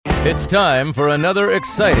It's time for another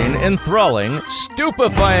exciting, enthralling,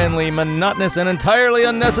 stupefyingly monotonous, and entirely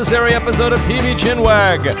unnecessary episode of TV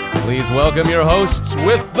Chinwag. Please welcome your hosts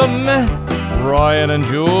with them, Ryan and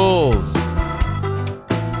Jules.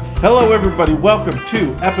 Hello everybody, welcome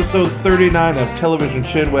to episode 39 of Television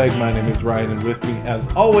Chinwag. My name is Ryan, and with me, as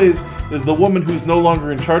always, is the woman who's no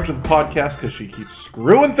longer in charge of the podcast because she keeps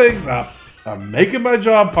screwing things up. I'm making my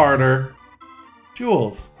job harder.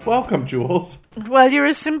 Jules. Welcome, Jules. Well, you're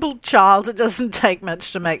a simple child. It doesn't take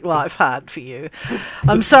much to make life hard for you.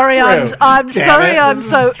 I'm sorry. I'm sorry. I'm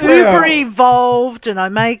so uber evolved, and I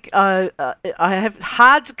have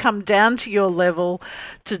hard to come down to your level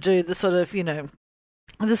to do the sort of,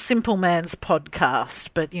 the simple man's podcast.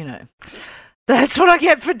 But that's what I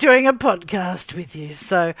get for doing a podcast with you.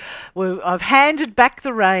 So I've handed back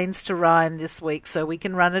the reins to Ryan this week so we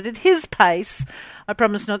can run it at his pace. I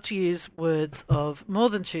promise not to use words of more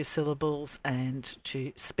than 2 syllables and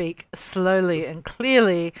to speak slowly and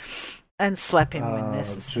clearly and slap him when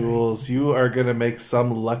necessary. Jules, you are going to make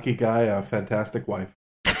some lucky guy a fantastic wife.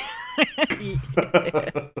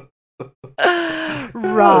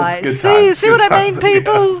 Right. See what I mean,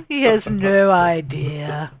 people? He has no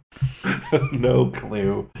idea. No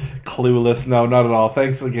clue. Clueless. No, not at all.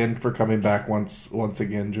 Thanks again for coming back once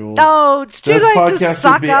again, Jules. Oh, it's too late to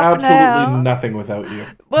suck up now. This podcast would be absolutely nothing without you.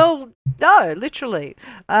 Well, no, literally.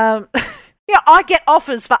 I get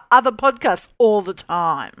offers for other podcasts all the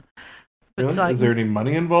time. Really? Is there any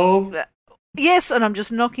money involved? Yes, and I'm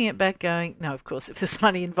just knocking it back going, no, of course, if there's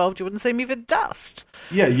money involved, you wouldn't see me for dust.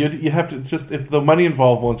 Yeah, you have to just, if the money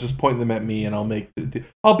involved, well, just point them at me and I'll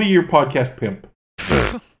be your podcast pimp.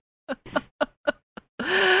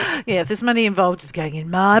 Yeah, if there's money involved, it's going in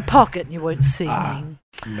my pocket and you won't see me.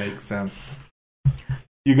 Makes sense.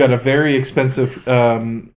 You got a very expensive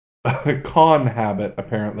con habit,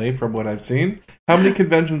 apparently, from what I've seen. How many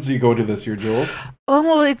conventions do you go to this year, Jules? Oh,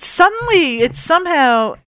 well, it's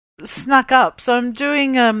somehow snuck up. So I'm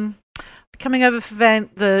doing coming over for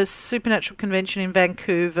the Supernatural Convention in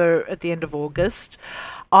Vancouver at the end of August.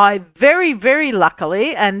 I very, very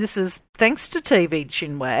luckily, and this is thanks to TV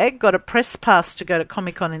Chinwag, got a press pass to go to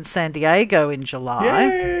Comic-Con in San Diego in July.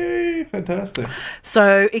 Yay! Fantastic.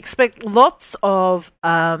 So expect lots of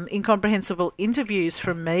incomprehensible interviews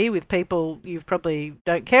from me with people you probably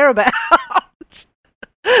don't care about.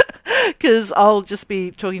 Because I'll just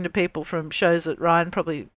be talking to people from shows that Ryan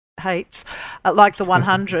probably hates, like The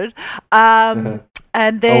 100. And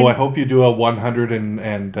then, I hope you do a 100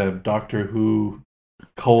 and Doctor Who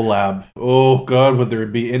collab. Oh God, would there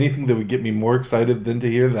be anything that would get me more excited than to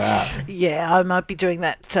hear that? Yeah, I might be doing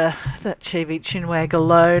that TV Chinwag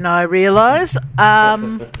alone, I realise.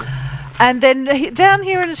 And then down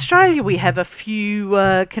here in Australia, we have a few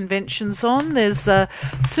conventions on. There's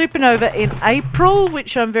Supernova in April,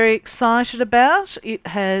 which I'm very excited about. It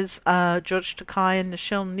has George Takei and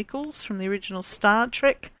Nichelle Nichols from the original Star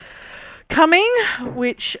Trek coming,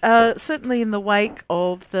 which certainly in the wake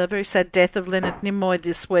of the very sad death of Leonard Nimoy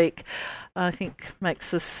this week, I think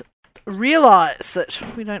makes us realise that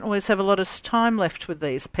we don't always have a lot of time left with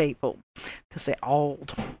these people because they're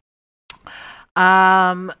old.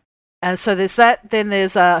 And so there's that. Then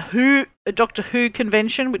there's a Doctor Who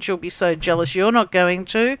convention, which you'll be so jealous you're not going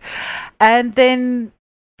to. And then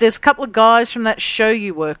there's a couple of guys from that show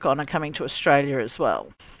you work on are coming to Australia as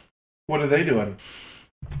well. What are they doing?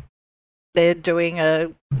 They're doing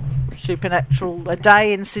a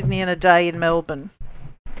day in Sydney and a day in Melbourne.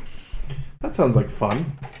 That sounds like fun.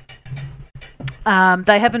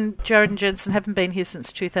 Jared and Jensen haven't been here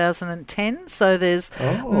since 2010, so there's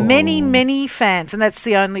many fans, and that's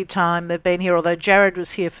the only time they've been here, although Jared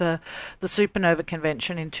was here for the Supernova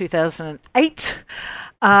convention in 2008.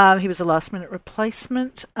 He was a last-minute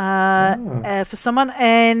replacement for someone,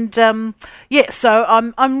 and so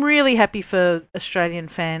I'm really happy for Australian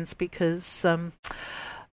fans because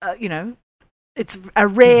it's a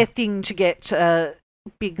rare thing to get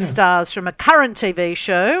big stars from a current TV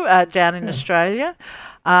show down in Australia.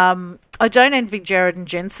 I don't envy Jared and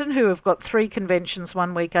Jensen, who have got 3 conventions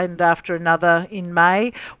one weekend after another in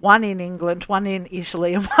May, one in England, one in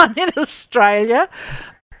Italy, and one in Australia.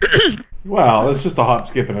 Wow, that's just a hop,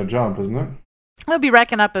 skip, and a jump, isn't it? I'll be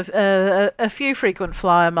racking up a few frequent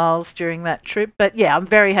flyer miles during that trip. But, yeah, I'm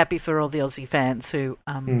very happy for all the Aussie fans who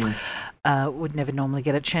would never normally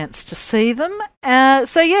get a chance to see them.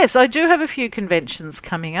 So, yes, I do have a few conventions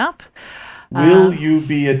coming up. Will you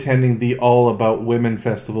be attending the All About Women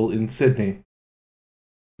Festival in Sydney?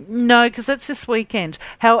 No, because that's this weekend.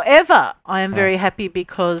 However, I am very happy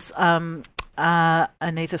because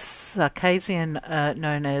Anita Sarkeesian,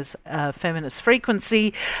 known as Feminist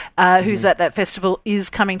Frequency, who's at that festival, is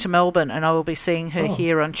coming to Melbourne, and I will be seeing her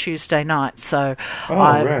here on Tuesday night. So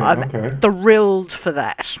I'm thrilled for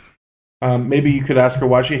that. Maybe you could ask her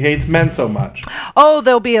why she hates men so much. Oh,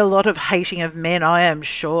 there'll be a lot of hating of men, I am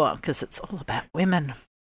sure, because it's all about women.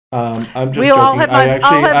 I'm just joking. I'll have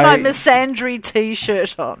my misandry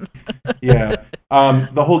T-shirt on. Yeah.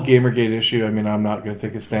 The whole Gamergate issue, I mean, I'm not going to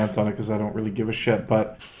take a stance on it because I don't really give a shit.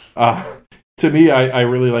 But to me, I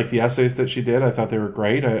really like the essays that she did. I thought they were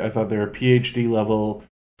great. I thought they were PhD level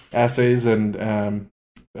essays, and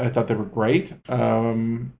I thought they were great.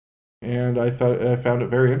 And I found it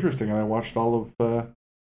very interesting. And I watched all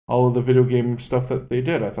of the video game stuff that they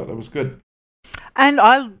did. I thought that was good. And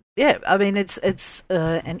I mean, it's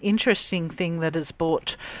an interesting thing that has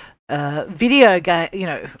brought video game,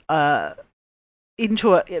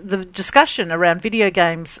 into the discussion around video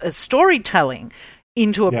games as storytelling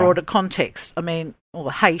into a broader context. I mean, all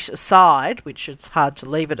the hate aside, which it's hard to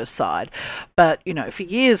leave it aside, but for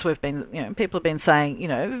years we've been, people have been saying,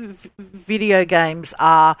 video games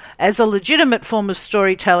are as a legitimate form of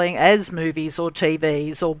storytelling as movies or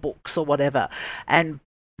TVs or books or whatever, and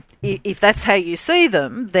if that's how you see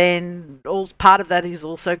them, then part of that is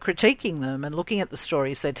also critiquing them and looking at the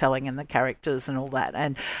stories they're telling and the characters and all that.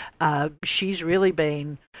 And she's really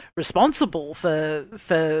been responsible for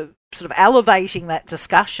sort of elevating that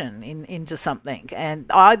discussion into something. And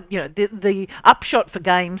the upshot for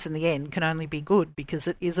games in the end can only be good, because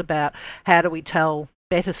it is about how do we tell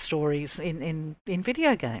better stories in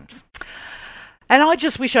video games. And I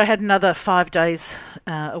just wish I had another 5 days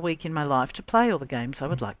a week in my life to play all the games I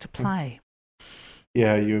would like to play.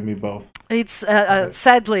 Yeah, you and me both. It's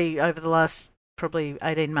sadly, over the last probably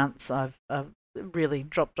 18 months, I've really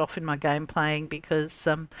dropped off in my game playing because,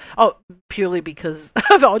 purely because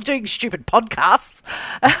of doing stupid podcasts.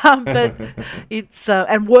 But it's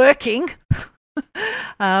and working.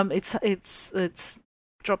 It's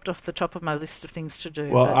dropped off the top of my list of things to do.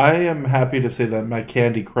 Well, I am happy to say that my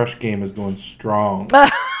Candy Crush game is going strong.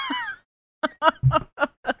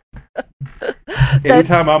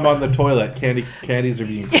 Anytime I'm on the toilet, candies are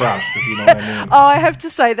being crushed, if you know what I mean. Oh, I have to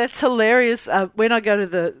say that's hilarious. When I go to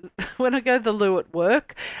the loo at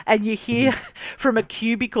work, and you hear from a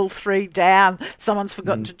cubicle 3 down, someone's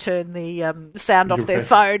forgotten to turn the sound off their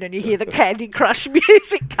phone, and you hear the Candy Crush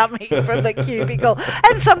music coming from the cubicle.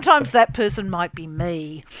 And sometimes that person might be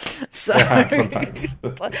me. So,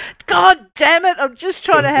 God damn it! I'm just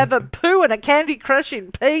trying to have a poo and a Candy Crush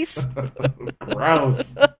in peace.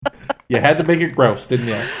 Gross. You had to make it gross, didn't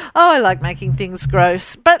you? Oh, I like making things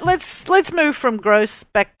gross. But let's move from gross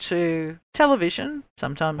back to television.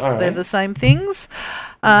 Sometimes they're the same things.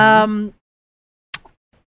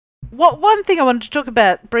 One thing I wanted to talk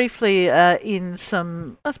about briefly in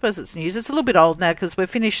some, I suppose it's news. It's a little bit old now because we've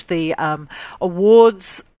finished the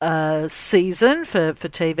awards season for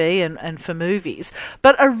TV and for movies.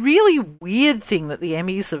 But a really weird thing that the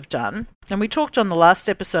Emmys have done, and we talked on the last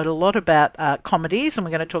episode a lot about comedies, and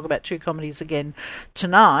we're going to talk about 2 comedies again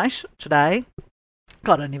today.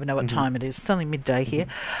 God, I don't even know what time it is. It's only midday here.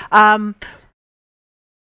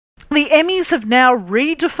 The Emmys have now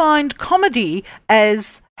redefined comedy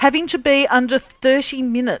as having to be under 30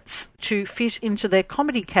 minutes to fit into their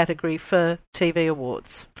comedy category for TV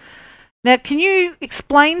awards. Now, can you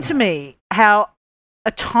explain to me how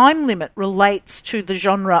a time limit relates to the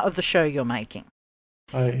genre of the show you're making?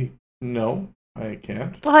 No, I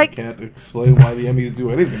can't. I can't explain why the Emmys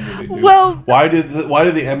do anything that they do. Well, why did the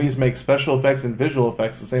Emmys make special effects and visual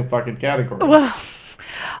effects the same fucking category? Well,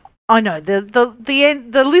 I know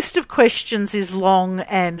the list of questions is long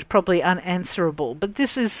and probably unanswerable, but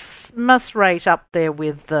this must rate up there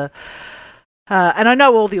with the. And I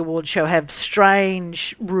know all the awards show have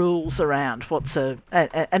strange rules around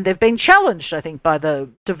and they've been challenged, I think, by the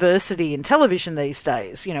diversity in television these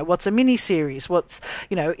days. What's a miniseries?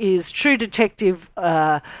 Is True Detective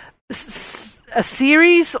a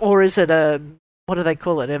series, or is it what do they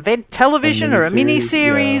call it? Event television or a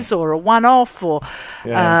mini-series or a one-off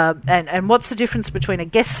and what's the difference between a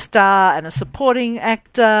guest star and a supporting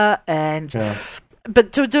actor?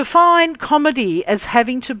 But to define comedy as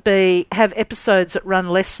having to have episodes that run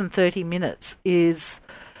less than 30 minutes it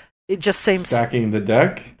just seems stacking the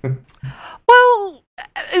deck. Well,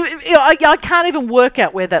 I can't even work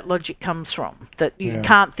out where that logic comes from. That you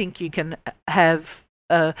can't think you can have.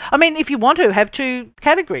 If you want to have 2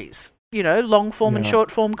 categories. Long form and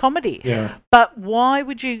short form comedy. Yeah. But why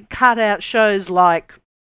would you cut out shows like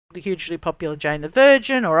the hugely popular Jane the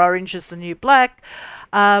Virgin or Orange is the New Black?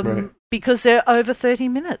 Because they're over 30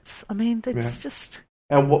 minutes. I mean, that's just...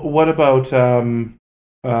 And what about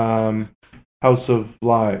House of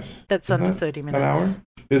Lies? That's under 30 minutes. An hour?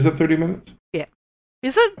 Is it 30 minutes? Yeah.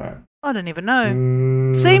 Is it? Right. I don't even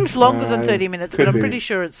know. Seems longer than 30 minutes, but I'm pretty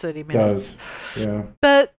sure it's 30 minutes. It does, yeah.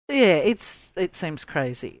 But, yeah, it seems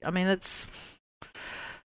crazy. I mean, it'd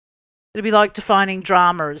be like defining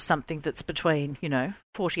drama as something that's between,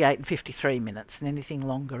 48 and 53 minutes, and anything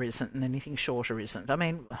longer isn't, and anything shorter isn't. I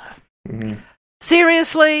mean,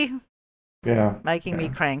 seriously? Yeah. Making me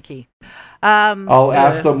cranky. I'll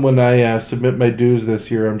ask them when I submit my dues this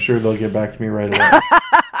year. I'm sure they'll get back to me right away.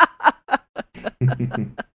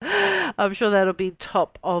 I'm sure that'll be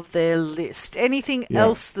top of their list. Anything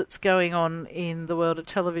else that's going on in the world of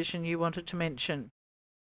television you wanted to mention?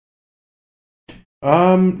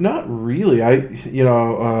 Not really. I've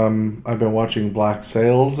been watching Black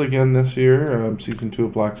Sails again this year. Season 2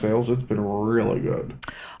 of Black Sails. It's been really good.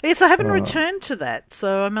 Yes, I haven't returned to that,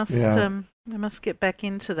 so I must get back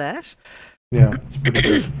into that. Yeah, it's pretty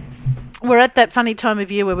good. We're at that funny time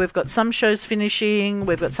of year where we've got some shows finishing,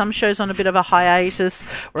 we've got some shows on a bit of a hiatus,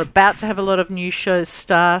 we're about to have a lot of new shows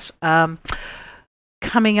start.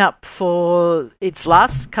 Coming up for its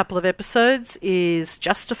last couple of episodes is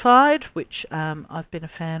Justified, which I've been a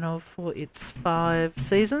fan of for its 5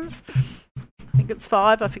 seasons. I think it's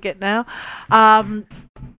 5, I forget now. And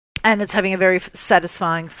it's having a very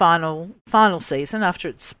satisfying final season after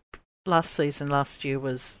its last season last year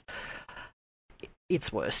was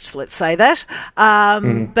its worst, let's say that.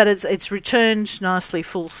 But it's returned nicely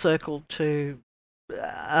full circle to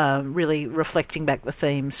really reflecting back the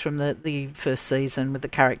themes from the first season with the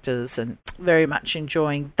characters, and very much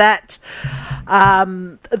enjoying that.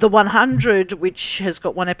 The 100, which has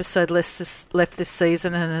got 1 episode left this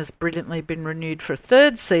season and has brilliantly been renewed for a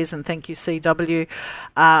 3rd season, thank you CW,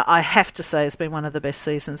 I have to say it's been one of the best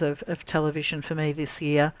seasons of television for me this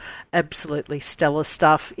year. Absolutely stellar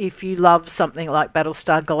stuff. If you love something like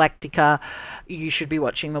Battlestar Galactica, you should be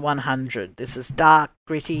watching the 100. This is dark,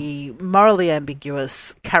 gritty, morally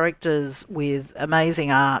ambiguous, characters with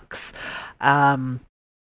amazing arcs.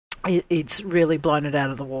 It's really blown it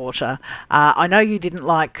out of the water. I know you didn't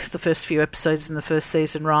like the first few episodes in the first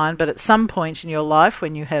season, Ryan, but at some point in your life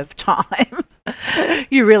when you have time,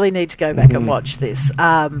 you really need to go back and watch this.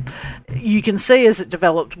 You can see as it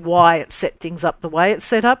developed why it set things up the way it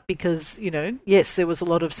set up, because, yes, there was a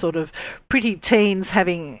lot of sort of pretty teens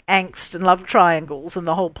having angst and love triangles, and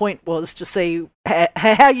the whole point was to see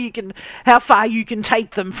how far you can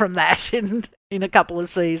take them from that in a couple of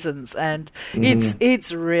seasons, and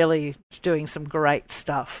it's really doing some great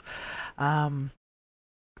stuff. And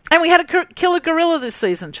we had a killer gorilla this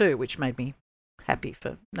season too, which made me happy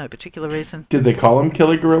for no particular reason. Did they call him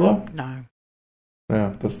Killer Gorilla? No.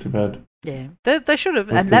 Yeah, that's too bad. Yeah, they should have.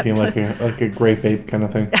 I was thinking like a grape ape kind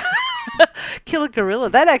of thing. Killer Gorilla.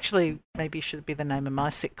 That actually maybe should be the name of my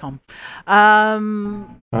sitcom.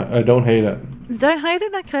 I don't hate it. Don't hate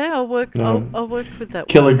it? Okay, I'll work with that.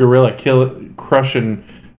 Killer Gorilla, crushing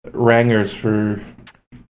rangers for,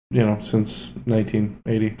 since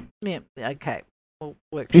 1980. Yeah, okay. We'll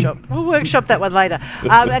workshop that one later.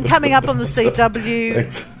 And coming up on the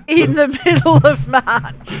CW in the middle of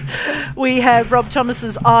March, we have Rob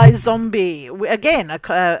Thomas's iZombie. Again,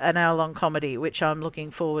 an hour-long comedy, which I'm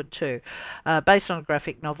looking forward to. Based on a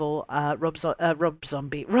graphic novel, Rob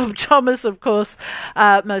Thomas, of course,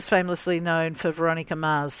 most famously known for Veronica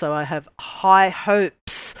Mars. So I have high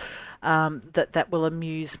hopes that will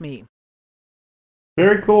amuse me.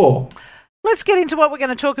 Very cool. Let's get into what we're going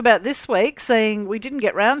to talk about this week, seeing we didn't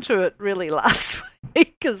get round to it really last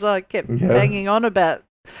week because I kept banging on about,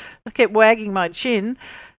 I kept wagging my chin.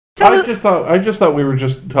 I just thought we were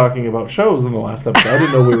just talking about shows in the last episode. I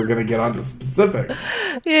didn't know we were going to get onto specifics.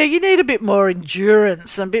 Yeah, you need a bit more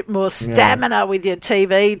endurance and a bit more stamina with your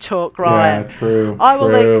TV talk, Ryan. Yeah, true. I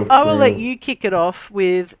will let you kick it off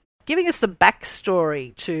with giving us the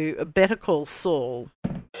backstory to Better Call Saul.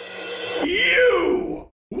 You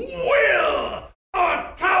will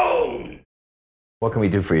atone! What can we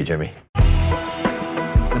do for you, Jimmy?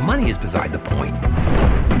 The money is beside the point.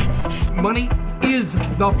 Money is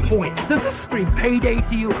the point. Does this scream payday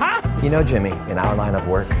to you, huh? You know, Jimmy, in our line of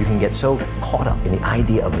work, you can get so caught up in the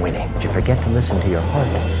idea of winning that you forget to listen to your heart.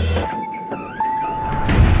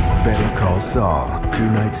 Better Call Saul.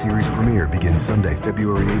 2-night series premiere begins Sunday,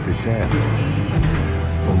 February 8th at 10.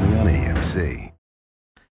 Only on AMC.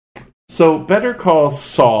 So, Better Call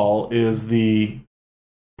Saul is the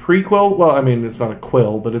prequel. Well, I mean, it's not a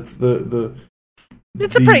quill, but it's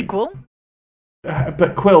It's a prequel.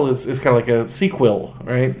 But quill is kind of like a sequel,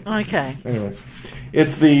 right? Okay. Anyways,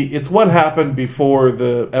 It's what happened before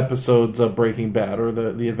the episodes of Breaking Bad or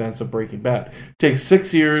the events of Breaking Bad. It takes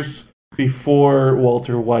 6 years before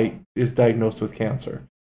Walter White is diagnosed with cancer,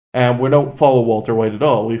 and we don't follow Walter White at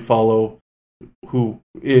all. We follow who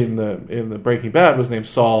in the Breaking Bad was named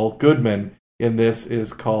Saul Goodman. In this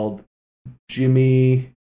is called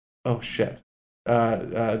Jimmy. Oh shit,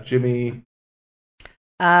 Jimmy.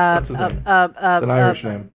 What's his name? An Irish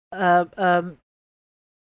name.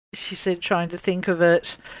 She said, trying to think of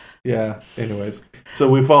it. Yeah. Anyways, so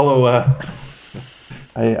we follow.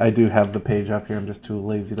 I do have the page up here. I'm just too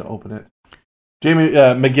lazy to open it. Jamie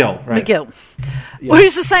McGill, right? McGill. Yes. Well,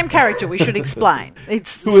 who's the same character? We should explain.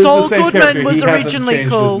 It's Who is Saul the same Goodman character? was He hasn't originally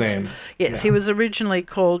changed called. his name. Yes, he was originally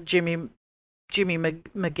called Jimmy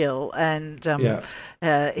McGill, and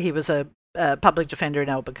he was a public defender in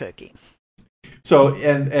Albuquerque. So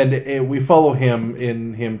and we follow him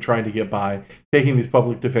in him trying to get by, taking these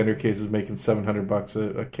public defender cases, making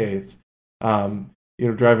 $700 a case.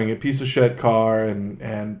 Driving a piece of shit car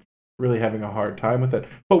and really having a hard time with it.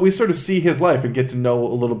 But we sort of see his life and get to know a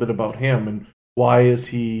little bit about him and why is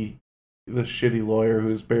he the shitty lawyer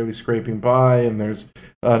who's barely scraping by, and there's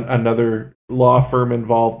another law firm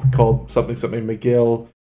involved called something McGill,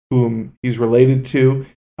 whom he's related to.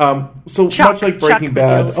 So Chuck, much like Breaking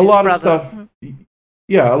Bad, McGill's a lot of brother. stuff.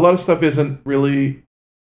 Yeah, a lot of stuff isn't really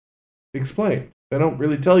explained. They don't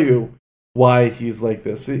really tell you why he's like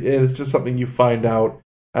this. It's just something you find out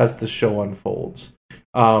as the show unfolds.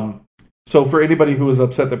 So for anybody who was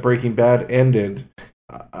upset that Breaking Bad ended,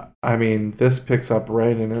 I mean, this picks up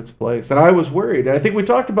right in its place. And I was worried. I think we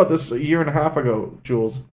talked about this a year and a half ago,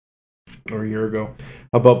 Jules, or a year ago,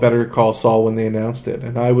 about Better Call Saul when they announced it.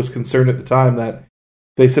 And I was concerned at the time that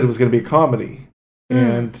they said it was going to be a comedy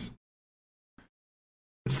and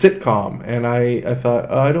a sitcom. And I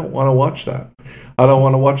thought, I don't want to watch that. I don't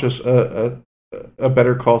want to watch a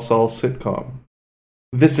Better Call Saul sitcom.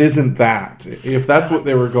 This isn't that. If that's what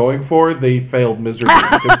they were going for, they failed miserably.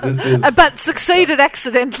 Because this is, but succeeded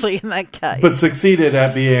accidentally in that case. But succeeded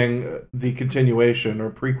at being the continuation or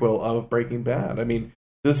prequel of Breaking Bad. I mean,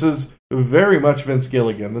 this is very much Vince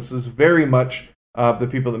Gilligan. This is very much the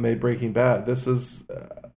people that made Breaking Bad. This is,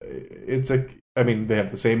 I mean, they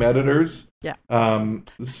have the same editors. Yeah.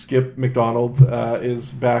 Skip McDonald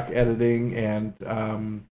is back editing, and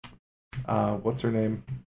what's her name?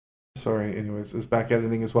 Sorry, anyways, is back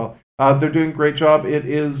editing as well. They're doing a great job. It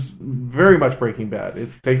is very much Breaking Bad. It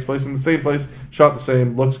takes place in the same place, shot the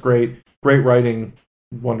same, looks great, great writing,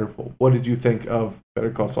 wonderful. What did you think of Better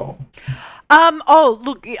Call Saul?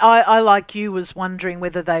 Look, I like you was wondering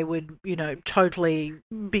whether they would, totally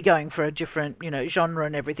be going for a different, genre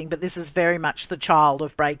and everything, but this is very much the child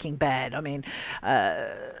of Breaking Bad. I mean,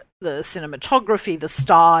 the cinematography, the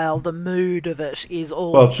style, the mood of it is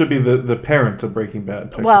all... Well, it should be the parent of Breaking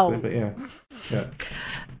Bad, technically, but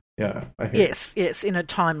yeah. I hear Yes, in a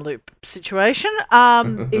time loop situation,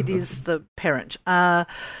 it is the parent.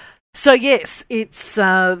 So yes, it's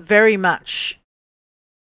very much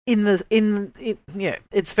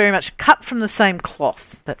it's very much cut from the same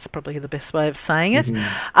cloth. That's probably the best way of saying it.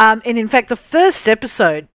 And in fact, the first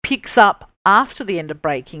episode picks up after the end of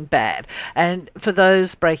Breaking Bad. And for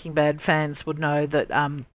those Breaking Bad fans would know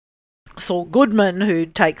that Saul Goodman, who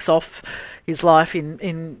takes off his life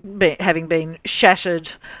in having been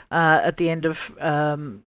shattered at the end of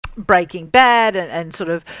Breaking Bad, and sort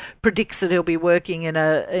of predicts that he'll be working in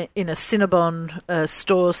a Cinnabon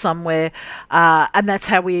store somewhere, and that's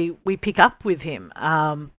how we pick up with him.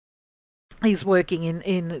 He's working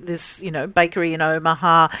in this, bakery in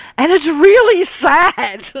Omaha, and it's really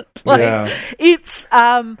sad. It's,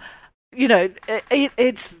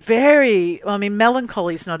 it's very,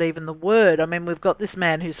 melancholy's not even the word. I mean, we've got this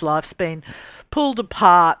man whose life's been pulled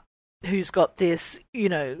apart, who's got this,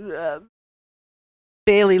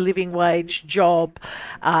 barely living wage job.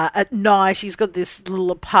 At night, he's got this little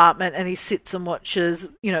apartment, and he sits and watches,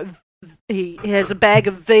 he has a bag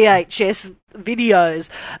of VHS videos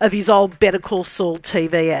of his old Better Call Saul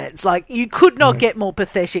TV ads. Like, you could not get more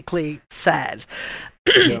pathetically sad.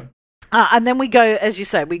 Yeah. And then we go, as you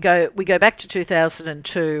say, we go back to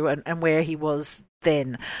 2002 and where he was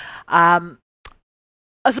then.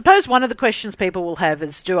 I suppose one of the questions people will have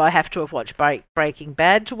is, do I have to have watched Breaking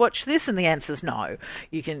Bad to watch this? And the answer is no.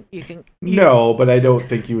 You can. No, but I don't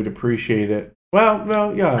think you would appreciate it. Well,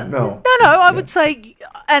 no, yeah, no. I would say,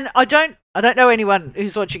 and I don't know anyone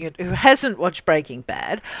who's watching it who hasn't watched Breaking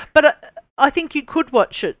Bad, but I think you could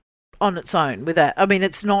watch it on its own without. I mean,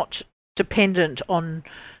 it's not dependent on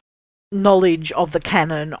knowledge of the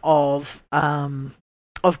canon of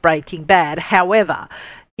Breaking Bad. However,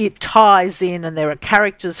 it ties in, and there are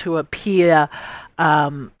characters who appear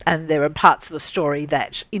and there are parts of the story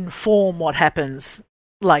that inform what happens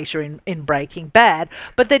later in Breaking Bad,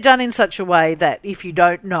 but they're done in such a way that if you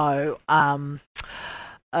don't know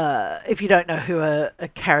who a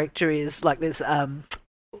character is, like there's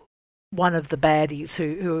one of the baddies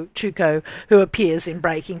who Tuco, who appears in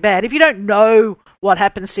Breaking Bad. If you don't know what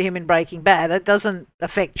happens to him in Breaking Bad, that doesn't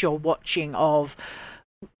affect your watching of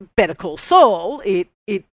Better Call Saul. It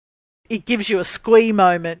gives you a squee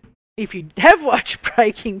moment if you have watched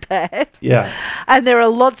Breaking Bad. Yeah. And there are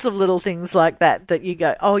lots of little things like that you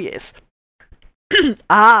go, oh yes,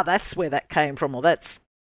 that's where that came from, or that's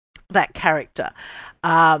that character.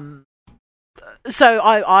 So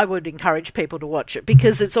I would encourage people to watch it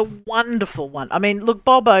because it's a wonderful one. I mean, look,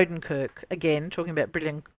 Bob Odenkirk, again, talking about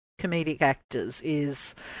brilliant comedic actors,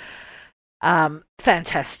 is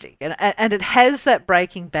fantastic. And it has that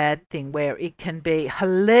Breaking Bad thing where it can be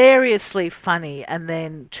hilariously funny and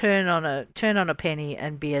then turn on a penny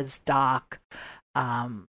and be as dark,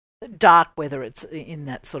 whether it's in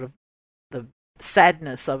that sort of the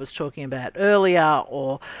sadness I was talking about earlier,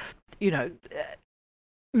 or,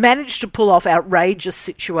 manage to pull off outrageous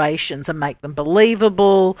situations and make them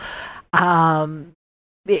believable.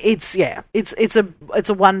 It's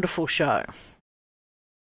a wonderful show.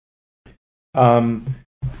 I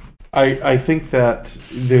think that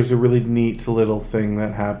there's a really neat little thing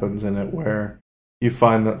that happens in it where you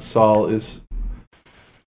find that Saul is,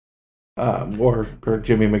 or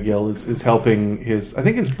Jimmy McGill is helping his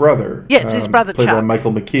brother. Yeah, it's his brother played Chuck. by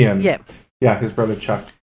Michael McKean. Yeah, his brother Chuck.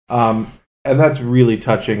 And that's really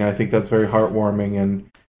touching. I think that's very heartwarming, and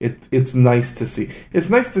it's nice to see. It's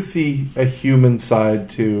nice to see a human side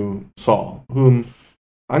to Saul, whom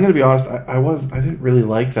I'm going to be honest, I didn't really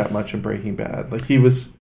like that much in Breaking Bad. Like, he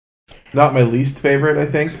was not my least favorite, I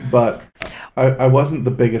think, but I wasn't the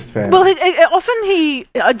biggest fan. Well,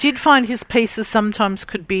 I did find his pieces sometimes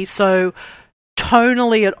could be so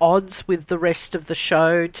tonally at odds with the rest of the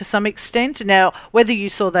show to some extent. Now, whether you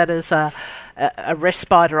saw that as a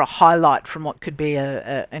respite or a highlight from what could be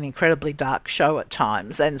an incredibly dark show at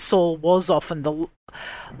times, and Saul was often the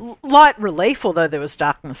light relief, although there was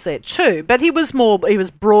darkness there too, but he was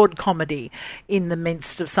broad comedy in the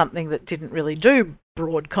midst of something that didn't really do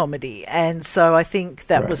broad comedy, and so I think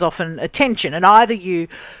that was often a tension, and either you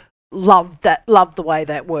loved the way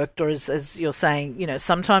that worked, or as you're saying,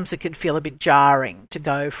 sometimes it could feel a bit jarring to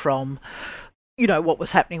go from what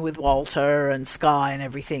was happening with Walter and Sky and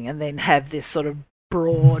everything, and then have this sort of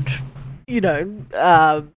broad,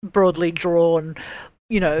 broadly drawn,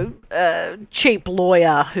 cheap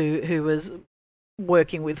lawyer who was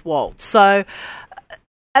working with Walt. So,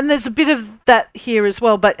 and there's a bit of that here as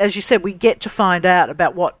well, but as you said, we get to find out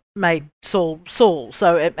about what made Saul Saul.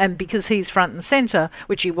 So, and because he's front and center,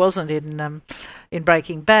 which he wasn't in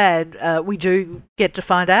Breaking Bad, we do get to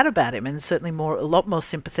find out about him, and certainly a lot more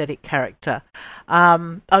sympathetic character.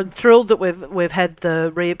 I'm thrilled that we've had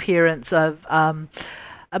the reappearance of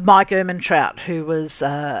Mike Ehrmantraut, who was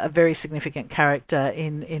a very significant character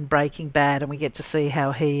in Breaking Bad, and we get to see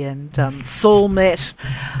how he and Saul met,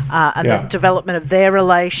 and the development of their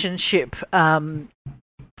relationship.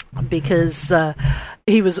 Because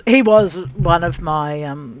he was one of my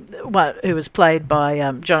who was played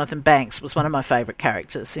by Jonathan Banks, was one of my favourite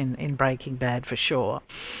characters in Breaking Bad for sure.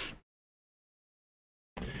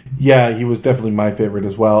 Yeah, he was definitely my favorite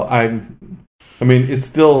as well. I mean, it's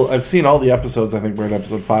still, I've seen all the episodes. I think we're at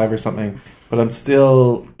episode 5 or something, but I'm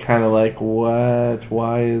still kind of like, what?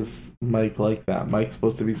 Why is Mike like that? Mike's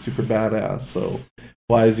supposed to be super badass, so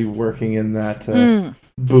why is he working in that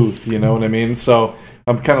booth? You know what I mean? So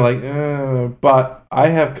I'm kind of like, but I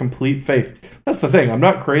have complete faith. That's the thing. I'm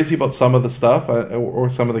not crazy about some of the stuff or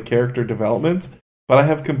some of the character developments, but I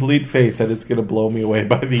have complete faith that it's going to blow me away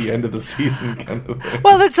by the end of the season, kind of thing.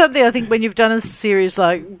 Well, that's something I think when you've done a series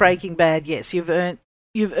like Breaking Bad, yes, you've earned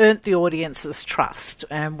the audience's trust,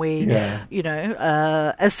 and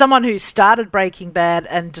as someone who started Breaking Bad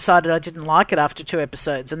and decided I didn't like it after 2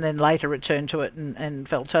 episodes, and then later returned to it and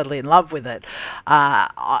fell totally in love with it,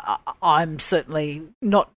 I'm certainly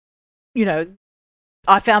not,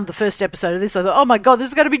 I found the first episode of this, I thought, oh my God, this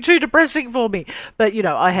is going to be too depressing for me. But,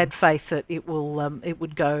 I had faith that it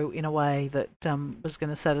would go in a way that was going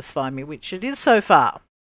to satisfy me, which it is so far.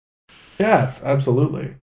 Yes,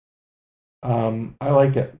 absolutely. I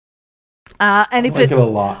like it. And I like it a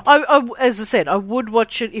lot. As I said, I would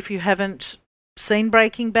watch it if you haven't seen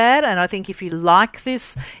Breaking Bad, and I think if you like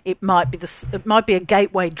this, it might be a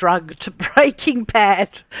gateway drug to Breaking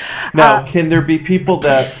Bad. Now, can there be people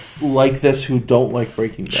that like this who don't like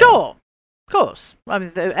Breaking Bad? Sure. course. I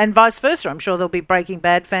mean, and vice versa. I'm sure there'll be Breaking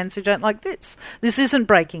Bad fans who don't like this. This isn't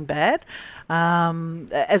Breaking Bad.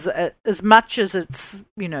 As much as it's,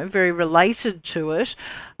 very related to it,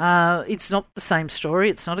 it's not the same story.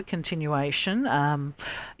 It's not a continuation.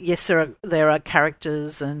 Yes, there are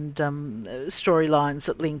characters and storylines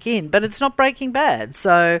that link in, but it's not Breaking Bad.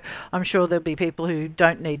 So I'm sure there'll be people who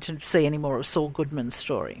don't need to see any more of Saul Goodman's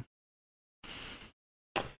story.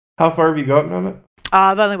 How far have you gotten on it?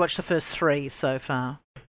 I've only watched the first 3 so far.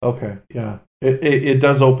 Okay, yeah. It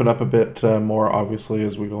does open up a bit more, obviously,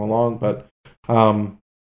 as we go along, but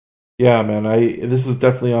yeah, man, this is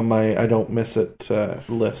definitely on my I don't miss it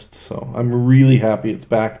list, so I'm really happy it's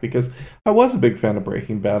back, because I was a big fan of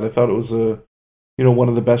Breaking Bad. I thought it was one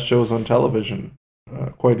of the best shows on television,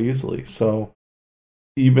 quite easily, so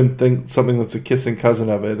even think something that's a kissing cousin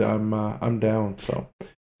of it, I'm down, so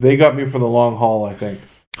they got me for the long haul, I think.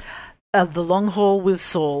 The long haul with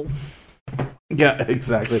Saul. Yeah,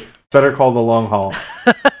 exactly. Better call the long haul.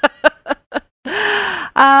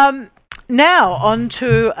 Now, on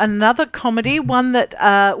to another comedy, one that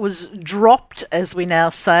was dropped, as we now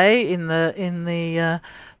say in the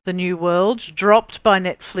new world, dropped by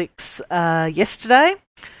Netflix yesterday.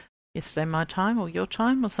 Yesterday my time, or your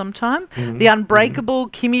time, or sometime. Mm-hmm. The Unbreakable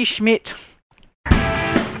Kimmy Schmidt.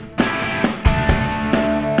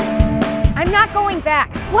 I'm not going back.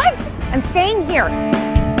 What? I'm staying here.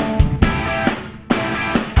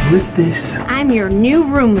 Who is this? I'm your new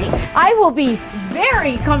roommate. I will be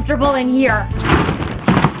very comfortable in here.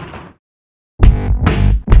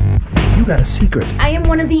 You got a secret. I am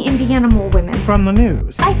one of the Indiana Mole women. From the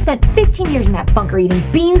news. I spent 15 years in that bunker eating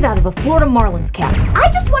beans out of a Florida Marlins cap. I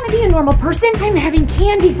just want to be a normal person. I'm having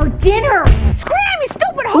candy for dinner. Scram, you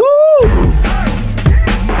stupid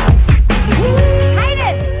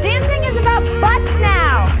Titus, dancing is about butts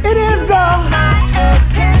now. It is, girl.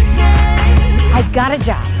 I've got a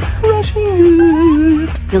job.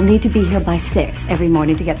 You'll need to be here by 6 every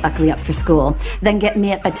morning to get Buckley up for school. Then get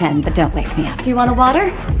me up by 10, but don't wake me up. You want a water?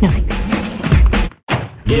 No, thanks.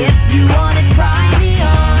 If you want to try me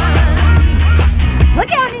on.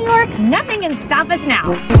 Look out, New York. Nothing can stop us now.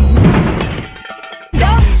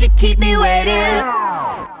 Don't you keep me waiting.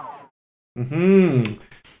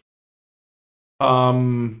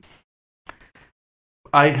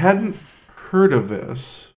 I hadn't heard of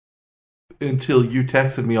this until you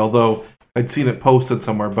texted me, although I'd seen it posted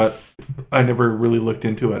somewhere, but I never really looked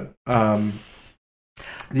into it. The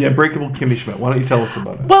Unbreakable Kimmy Schmidt. Why don't you tell us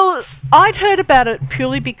about it? Well, I'd heard about it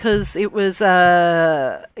purely because it was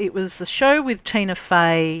a show with Tina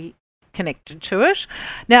Fey connected to it.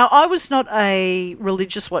 Now, I was not a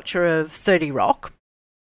religious watcher of 30 Rock,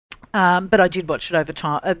 but I did watch it over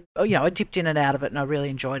time. I dipped in and out of it, and I really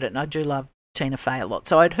enjoyed it, and I do love Tina Fey a lot.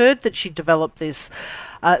 So I'd heard that she developed this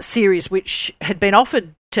series which had been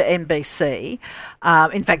offered to NBC.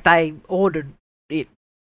 In fact, they ordered it.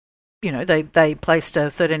 They placed a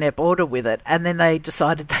 13-ep order with it, and then they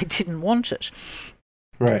decided they didn't want it.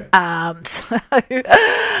 Right. So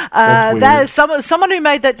that is someone who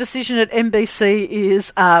made that decision at NBC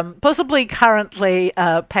is possibly currently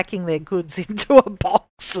packing their goods into a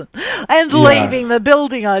box and leaving the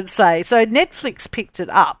building, I'd say. So Netflix picked it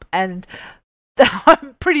up, and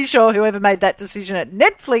I'm pretty sure whoever made that decision at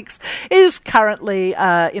Netflix is currently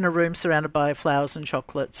in a room surrounded by flowers and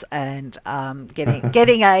chocolates and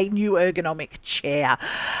getting a new ergonomic chair.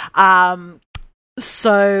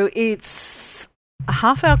 So it's a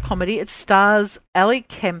half-hour comedy. It stars Ali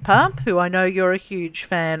Kemper, who I know you're a huge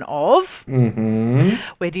fan of. Mm-hmm.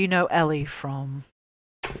 Where do you know Ali from?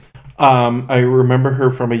 I remember her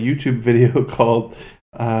from a YouTube video called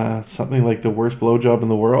something like The Worst Blowjob in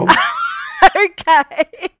the World.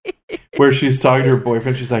 Okay. Where she's talking to her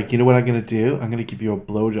boyfriend. She's like, you know what I'm going to do? I'm going to give you a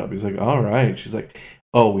blowjob. He's like, all right. She's like,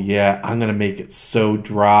 oh, yeah, I'm going to make it so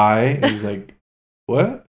dry. And he's like,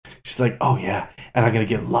 what? She's like, oh, yeah, and I'm going to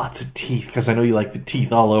get lots of teeth because I know you like the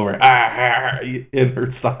teeth all over. In her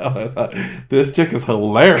style. I thought, this chick is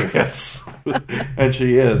hilarious. And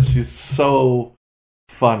she is. She's so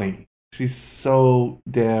funny. She's so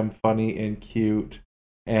damn funny and cute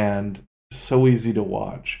and so easy to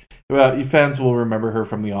watch. Well, you fans will remember her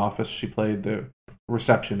from The Office. She played the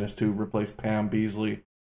receptionist who replaced Pam Beesly.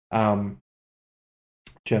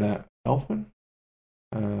 Jenna Elfman?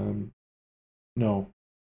 No.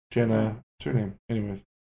 Jenna, what's her name? Anyways.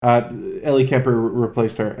 Ellie Kemper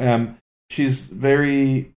replaced her. She's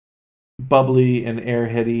very bubbly and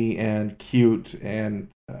airheady and cute and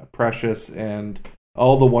precious and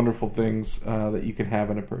all the wonderful things that you can have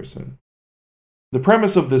in a person. The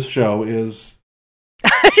premise of this show is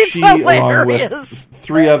she, along with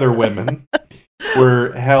 3 other women,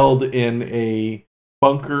 were held in a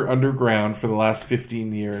bunker underground for the last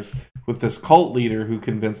 15 years with this cult leader who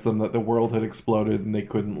convinced them that the world had exploded and they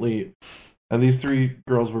couldn't leave. And these 3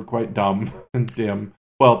 girls were quite dumb and dim.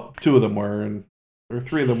 Well, 2 of them were, or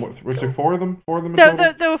 3 of them were. Was there 4 of them? 4 of them in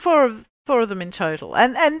total? There were four of them in total.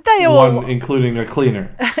 And they all... One including a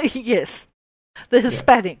cleaner. Yes. The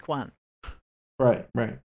Hispanic one. Right.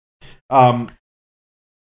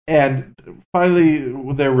 And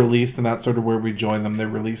finally, they're released, and that's sort of where we join them. They're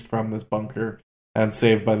released from this bunker and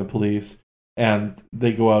saved by the police, and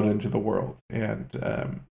they go out into the world.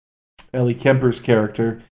 And Ellie Kemper's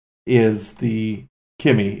character is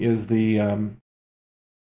Kimmy is the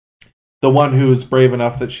one who is brave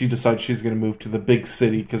enough that she decides she's going to move to the big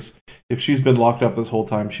city, because if she's been locked up this whole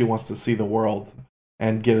time, she wants to see the world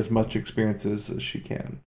and get as much experiences as she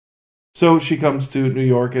can. So she comes to New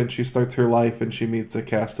York and she starts her life, and she meets a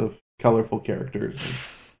cast of colorful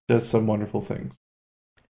characters and does some wonderful things.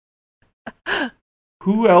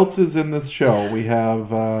 Who else is in this show? We have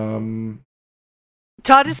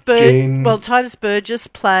Titus Burgess. Well, Titus Burgess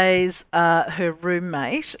plays her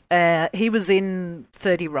roommate. He was in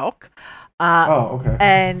 30 Rock. Okay.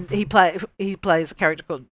 And he plays a character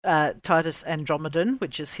called Titus Andromedon,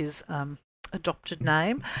 which is his adopted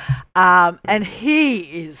name. And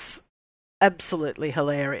he is absolutely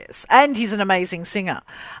hilarious, and he's an amazing singer.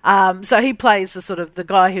 So he plays the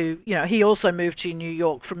guy who, he also moved to New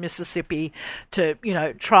York from Mississippi to,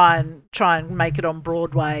 try and make it on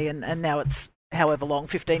Broadway, and now it's however long,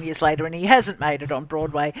 15 years later, and he hasn't made it on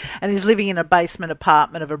Broadway, and he's living in a basement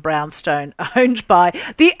apartment of a brownstone owned by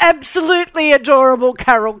the absolutely adorable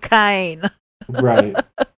Carol Kane. Right.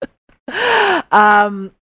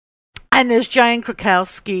 And there's Jane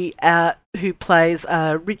Krakowski, who plays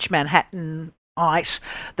a rich Manhattanite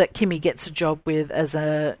that Kimmy gets a job with as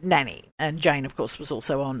a nanny. And Jane, of course, was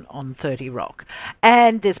also on 30 Rock.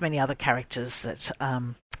 And there's many other characters that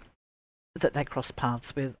they cross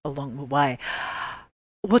paths with along the way.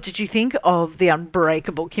 What did you think of the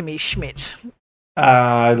unbreakable Kimmy Schmidt?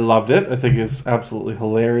 I loved it. I think it's absolutely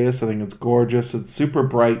hilarious. I think it's gorgeous. It's super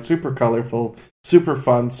bright, super colorful, super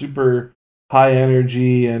fun, super high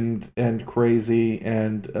energy and crazy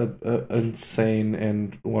and insane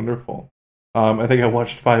and wonderful. I think I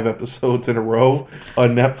watched 5 episodes in a row on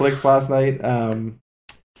Netflix last night.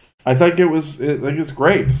 I think it's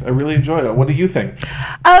great. I really enjoyed it. What do you think?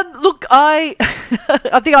 Look, I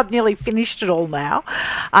think I've nearly finished it all now.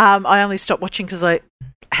 I only stopped watching because I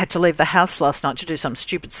had to leave the house last night to do some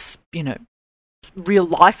stupid, real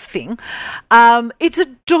life thing. It's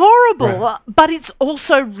adorable, right, but it's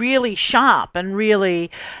also really sharp and really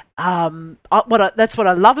that's what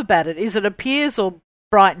I love about it, is it appears all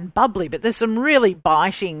bright and bubbly, but there's some really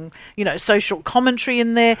biting, social commentary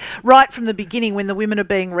in there. Right from the beginning, when the women are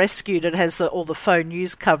being rescued, it has all the faux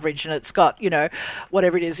news coverage, and it's got,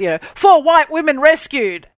 whatever it is, 4 white women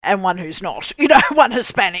rescued and one who's not, one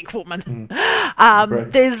Hispanic woman.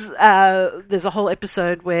 Right. There's a whole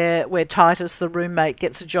episode where Titus, the roommate,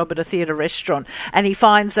 gets a job at a theatre restaurant, and he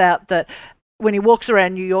finds out that when he walks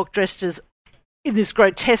around New York dressed as in this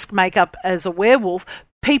grotesque makeup as a werewolf,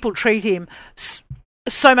 people treat him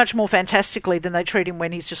so much more fantastically than they treat him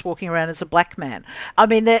when he's just walking around as a black man. I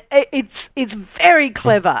mean, it's very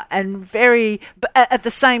clever and very, but at the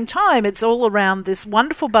same time, it's all around this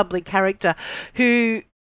wonderful, bubbly character who,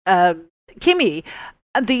 Kimmy.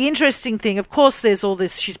 The interesting thing, of course, there's all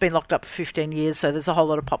this, she's been locked up for 15 years, so there's a whole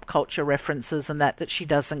lot of pop culture references and that she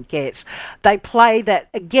doesn't get. They play that,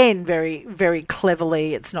 again, very, very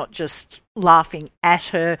cleverly. It's not just laughing at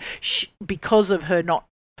her. Because of her not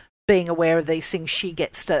being aware of these things, she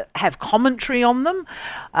gets to have commentary on them,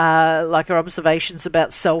 like her observations about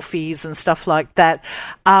selfies and stuff like that.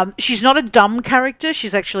 She's not a dumb character.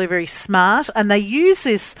 She's actually very smart, and they use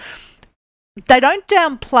this. They don't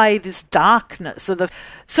downplay this darkness.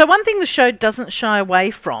 So one thing the show doesn't shy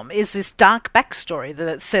away from is this dark backstory that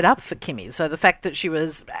it's set up for Kimmy. So the fact that she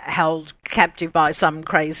was held captive by some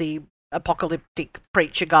crazy apocalyptic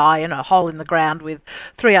preacher guy in a hole in the ground with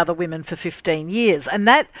 3 other women for 15 years. And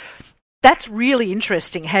that's really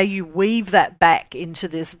interesting, how you weave that back into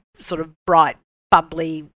this sort of bright,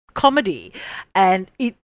 bubbly comedy. And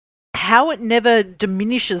how it never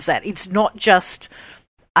diminishes that. It's not just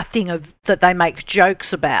a thing that they make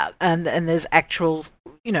jokes about, and there's actual,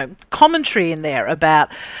 commentary in there about,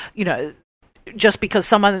 just because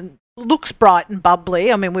someone looks bright and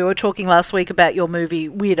bubbly. I mean, we were talking last week about your movie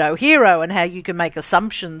Weirdo Hero and how you can make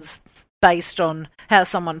assumptions based on how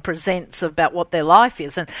someone presents about what their life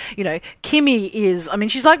is. And, Kimmy is, I mean,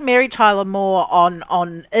 she's like Mary Tyler Moore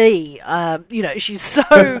on E. She's so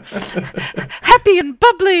happy happy and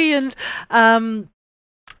bubbly and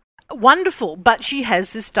wonderful, but she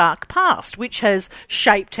has this dark past which has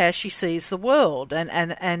shaped how she sees the world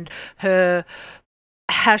and her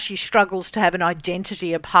how she struggles to have an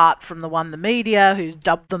identity apart from the one the media, who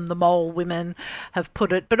dubbed them the mole women, have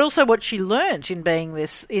put it, but also what she learnt in being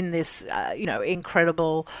this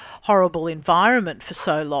incredible, horrible environment for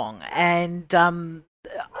so long. And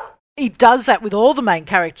it does that with all the main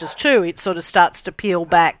characters too. It sort of starts to peel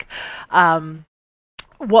back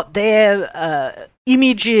what their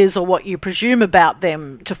image is or what you presume about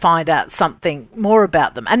them to find out something more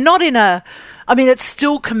about them. And not in a... I mean, it's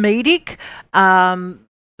still comedic,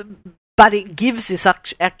 but it gives this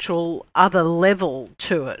actual other level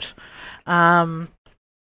to it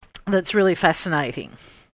that's really fascinating.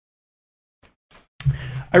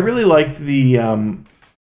 I really liked the...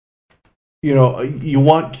 you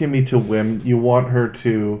want Kimmy to win. You want her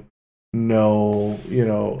to know,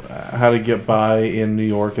 how to get by in New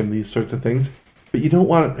York and these sorts of things. But you don't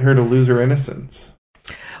want her to lose her innocence.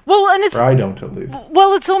 Well, and it's... Or I don't, at least.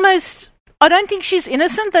 Well, it's almost... I don't think she's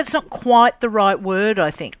innocent. That's not quite the right word,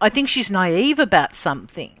 I think. I think she's naive about some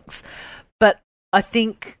things. But I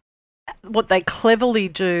think what they cleverly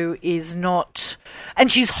do is not...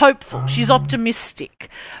 And she's hopeful. She's optimistic.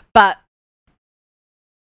 But,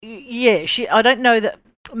 yeah, I don't know that...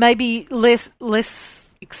 Maybe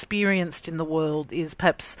less experienced in the world is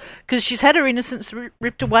perhaps because she's had her innocence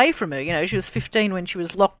ripped away from her. She was 15 when she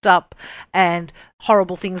was locked up and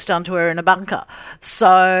horrible things done to her in a bunker.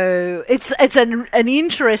 So it's an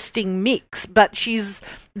interesting mix, but she's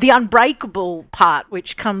the unbreakable part,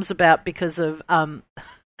 which comes about because of a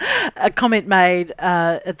comment made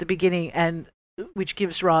at the beginning and which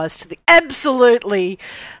gives rise to the absolutely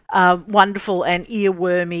wonderful and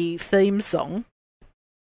earwormy theme song.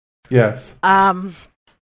 Yes.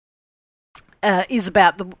 Is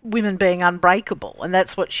about the women being unbreakable, and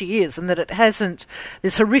that's what she is, and that it hasn't,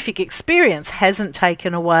 this horrific experience hasn't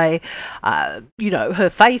taken away, her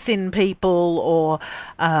faith in people or,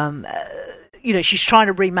 she's trying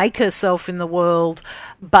to remake herself in the world,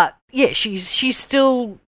 but yeah, she's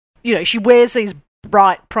still, she wears these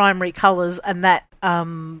bright primary colours, and that,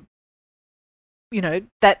 that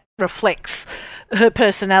reflects her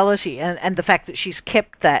personality and the fact that she's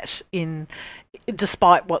kept that in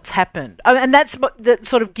despite what's happened. And that's what that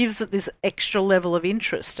sort of gives it this extra level of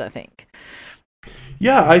interest, I think.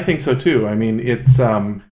 Yeah, I think so too. I mean, it's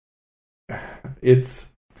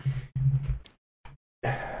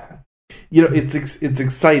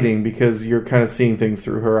exciting because you're kind of seeing things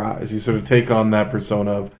through her eyes. You sort of take on that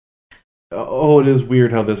persona of, oh, it is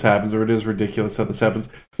weird how this happens, or it is ridiculous how this happens.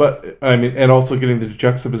 But, I mean, and also getting the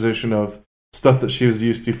juxtaposition of stuff that she was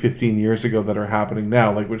used to 15 years ago that are happening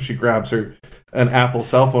now. Like when she grabs an Apple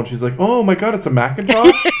cell phone, she's like, oh my God, it's a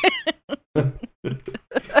Macintosh? And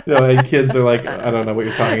kids are like, I don't know what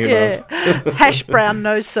you're talking about. Hash brown,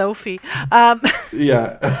 no selfie.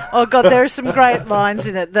 Yeah. Oh God, there are some great lines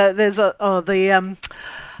in it. There's Troll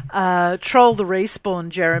the Respawn,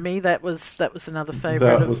 Jeremy. That was another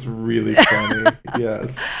favourite. That was really funny.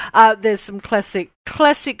 Yes. There's some classic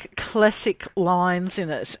lines in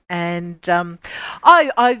it, and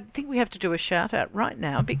I think we have to do a shout out right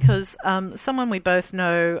now because someone we both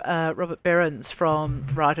know, Robert Berens from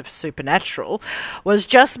Writer for Supernatural, was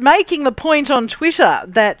just making the point on Twitter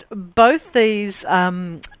that both these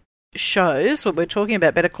shows, what we're talking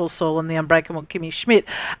about, Better Call Saul and The Unbreakable Kimmy Schmidt,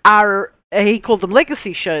 are... He called them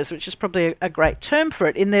legacy shows, which is probably a great term for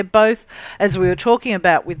it. And they're both, as we were talking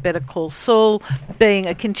about with Better Call Saul, being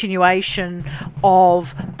a continuation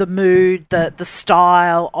of the mood, the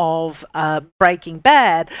style of Breaking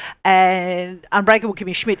Bad. And Unbreakable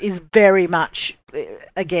Kimmy Schmidt is very much,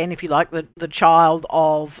 again, if you like, the child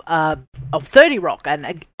of 30 Rock.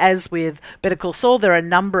 And as with Better Call Saul, there are a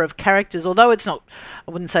number of characters, although it's not,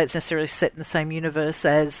 I wouldn't say it's necessarily set in the same universe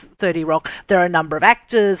as 30 Rock. There are a number of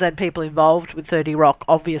actors and people involved with 30 Rock,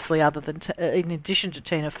 obviously, other than in addition to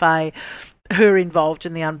Tina Fey, who are involved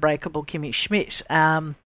in the Unbreakable Kimmy Schmidt,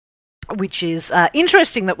 which is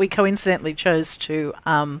interesting that we coincidentally chose to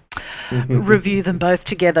review them both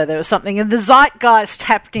together. There was something in the zeitgeist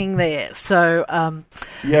happening there. So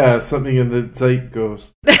yeah, something in the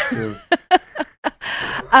zeitgeist.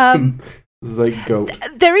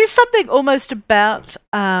 Zeitgeist. There is something almost about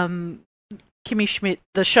Kimmy Schmidt,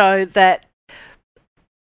 the show, that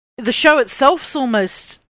the show itself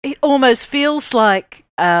almost feels like,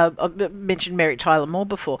 I mentioned Mary Tyler Moore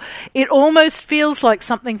before, it almost feels like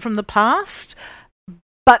something from the past,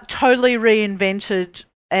 but totally reinvented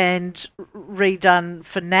and redone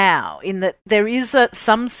for now, in that there is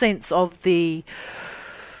some sense of the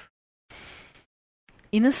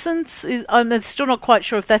innocence. I'm still not quite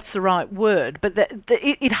sure if that's the right word, but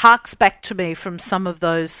it harks back to me from some of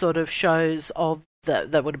those sort of shows of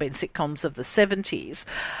that would have been sitcoms of the 70s.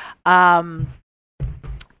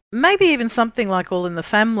 Maybe even something like All in the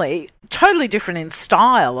Family, totally different in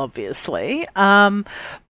style, obviously,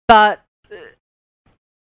 but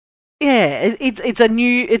yeah, it's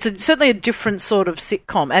certainly a different sort of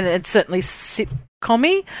sitcom, and it's certainly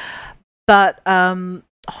sitcom-y, but oh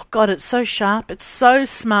God, it's so sharp, it's so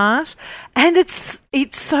smart, and it's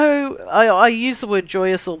so. I use the word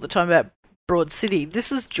joyous all the time about Broad City.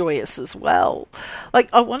 This is joyous as well. Like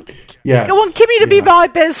I want Kimmy to be my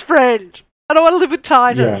best friend. I don't want to live with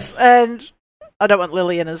Titus, and I don't want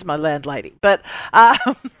Lillian as my landlady. But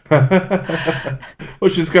well,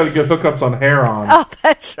 she's got to get hookups on Heron. Oh,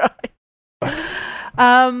 that's right.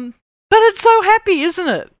 But it's so happy, isn't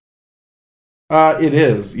it? It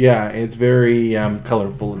is. Yeah, it's very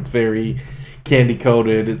colorful. It's very candy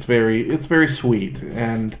coated. It's very sweet,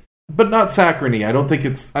 but not saccharine. I don't think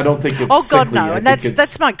it's. Oh God, sickly. No! And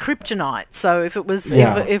that's my kryptonite. So if it was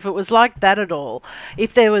if it was like that at all,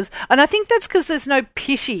 if there was, and I think that's because there's no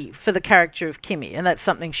pity for the character of Kimmy, and that's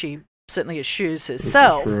something she certainly eschews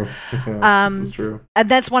herself. This is true. This is true. And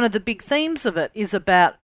that's one of the big themes of it is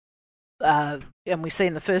about, and we see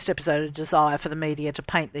in the first episode, a desire for the media to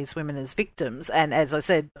paint these women as victims. And as I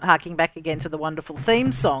said, harking back again to the wonderful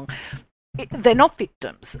theme song, they're not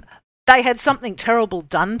victims. They had something terrible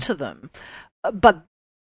done to them, but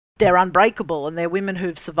they're unbreakable, and they're women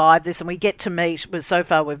who've survived this. And we get to meet, so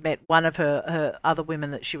far we've met one of her other women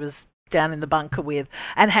that she was down in the bunker with,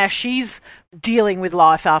 and how she's dealing with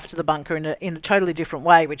life after the bunker in a totally different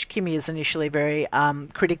way, which Kimmy is initially very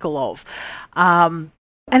critical of.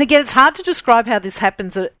 And again, it's hard to describe how this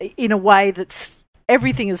happens in a way that's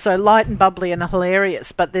everything is so light and bubbly and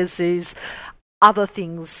hilarious, but there's these other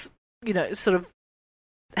things, sort of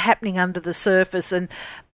happening under the surface, and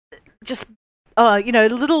just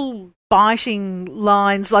little biting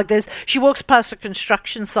lines. Like she walks past a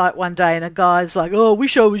construction site one day, and a guy's like, "Oh, I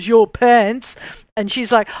wish I was your pants," and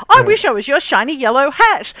she's like, "I wish I was your shiny yellow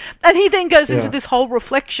hat." And he then goes into this whole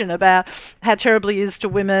reflection about how terrible he is to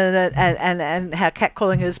women, and how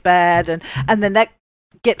catcalling is bad, and then that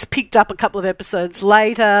gets picked up a couple of episodes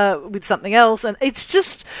later with something else, and it's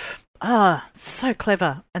just so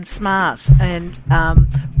clever and smart and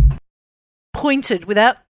pointed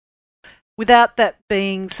without that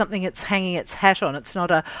being something it's hanging its hat on. It's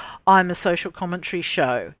not I'm a social commentary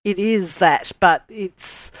show. It is that, but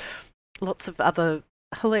it's lots of other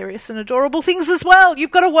hilarious and adorable things as well. You've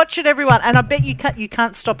got to watch it, everyone, and I bet you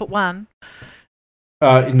can't stop at 1.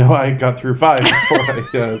 No, I got through 5 before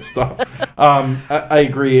I stopped. I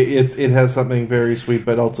agree. It has something very sweet,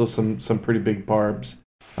 but also some pretty big barbs.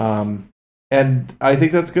 And I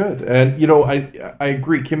think that's good. And I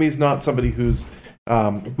agree. Kimmy's not somebody who's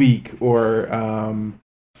weak or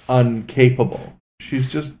uncapable.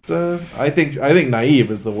 She's just I think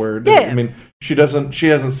naive is the word. Yeah. I mean, she doesn't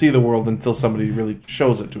see the world until somebody really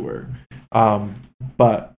shows it to her.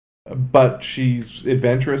 But she's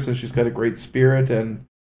adventurous, and she's got a great spirit, and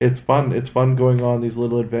it's fun. It's fun going on these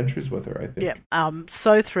little adventures with her, I think. Yeah, I'm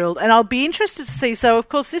so thrilled. And I'll be interested to see. So, of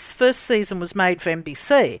course, this first season was made for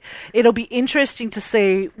NBC. It'll be interesting to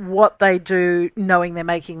see what they do, knowing they're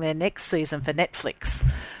making their next season for Netflix.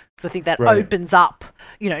 Because I think that opens up,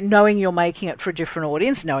 knowing you're making it for a different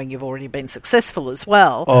audience, knowing you've already been successful as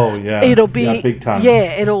well. Oh, yeah. It'll be big time.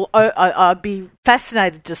 Yeah, I'd be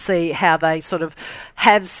fascinated to see how they sort of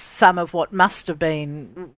have some of what must have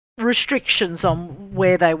been restrictions on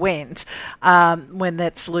where they went when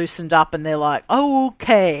that's loosened up, and they're like,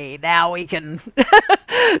 okay, now we can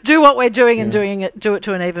do what we're doing and do it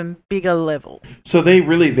to an even bigger level. So they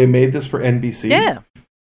made this for NBC? Yeah.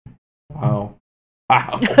 Wow.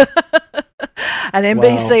 And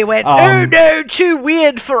NBC went, oh no, too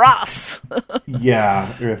weird for us. Yeah,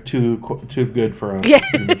 too good for us. Yes.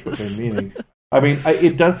 Pretty much what they're meaning. I mean,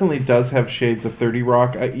 it definitely does have shades of 30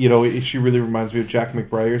 Rock. She really reminds me of Jack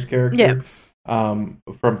McBriar's character from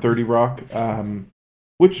 30 Rock,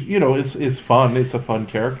 which, is fun. It's a fun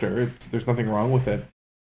character. There's nothing wrong with it.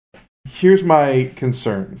 Here's my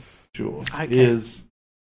concern, Jules, is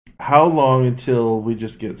how long until we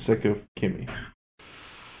just get sick of Kimmy?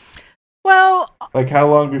 Well... Like, how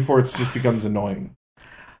long before it just becomes annoying?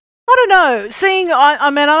 I don't know.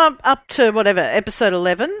 I'm up to, episode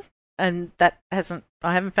 11. And I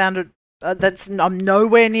haven't found it, I'm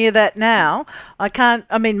nowhere near that now.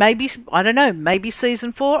 Maybe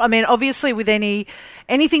season 4. I mean, obviously with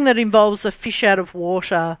anything that involves a fish out of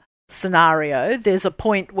water scenario, there's a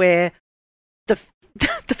point where the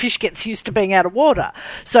fish gets used to being out of water.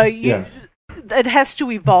 So it has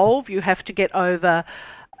to evolve. You have to get over.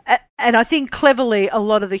 And I think cleverly, a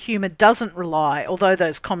lot of the humour doesn't rely, although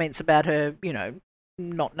those comments about her,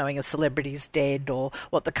 not knowing a celebrity's dead or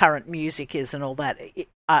what the current music is and all that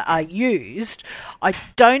are used. I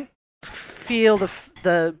don't feel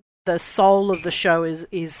the soul of the show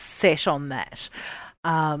is set on that.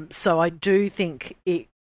 So I do think it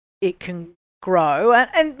can grow.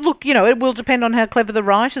 And look, it will depend on how clever the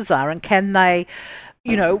writers are, and can they,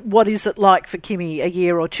 what is it like for Kimmy a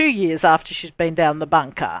year or 2 years after she's been down the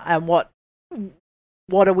bunker, and what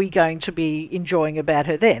are we going to be enjoying about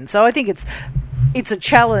her then? So I think it's a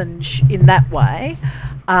challenge in that way.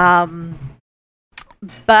 But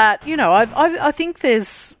I think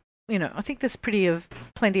there's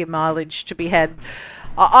plenty of mileage to be had.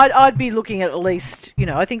 I'd be looking at least,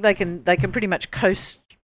 I think they can pretty much coast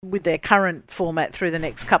with their current format through the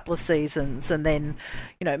next couple of seasons, and then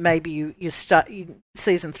maybe you start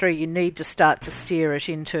season 3, you need to start to steer it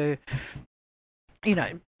into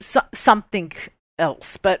something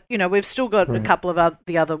else. But we've still got a couple of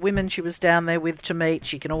the other women she was down there with to meet.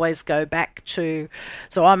 She can always go back to,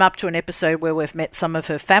 so I'm up to an episode where we've met some of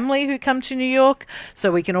her family who come to New York,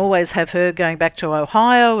 so we can always have her going back to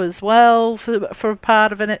Ohio as well for a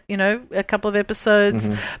part of it, a couple of episodes.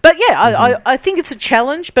 But yeah, I think it's a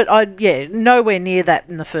challenge, but nowhere near that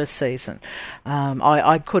in the first season.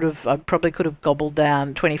 I probably could have gobbled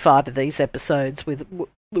down 25 of these episodes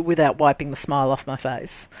without wiping the smile off my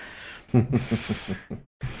face.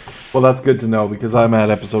 Well, that's good to know, because I'm at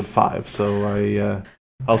episode 5, so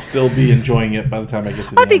I'll still be enjoying it by the time I get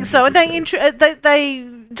to the end. I think so. And they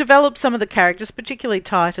develop some of the characters, particularly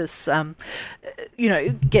Titus.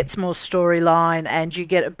 Gets more storyline, and you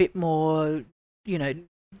get a bit more, not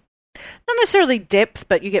necessarily depth,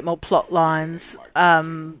 but you get more plot lines.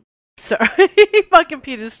 Sorry, my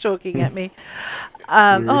computer's talking at me.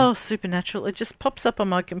 Supernatural! It just pops up on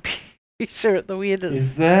my computer. At the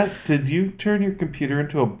weirdest. Did you turn your computer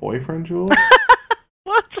into a boyfriend, Jules?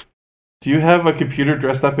 What? Do you have a computer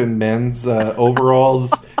dressed up in men's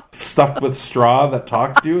overalls stuffed with straw that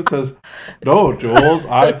talks to you? It says, "No, Jules,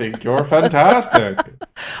 I think you're fantastic."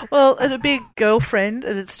 Well, it'd be a girlfriend,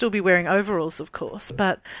 and it'd still be wearing overalls, of course.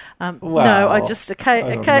 But no, I just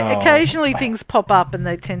occasionally things pop up, and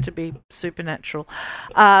they tend to be supernatural,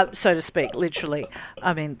 so to speak, literally.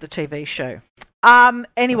 I mean, the TV show.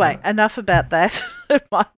 Anyway, enough about that.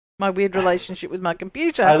 my weird relationship with my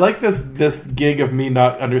computer. I like this gig of me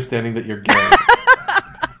not understanding that you're gay.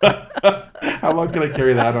 How long can I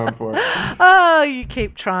carry that on for? Oh, you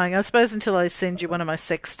keep trying. I suppose until I send you one of my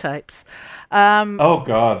sex tapes. Oh,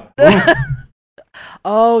 God.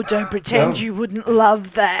 Oh, don't pretend you wouldn't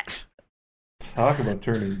love that. Talk about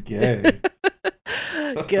turning gay.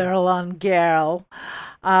 Girl on girl.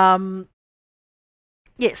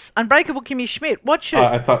 Yes, Unbreakable Kimmy Schmidt. Watch it.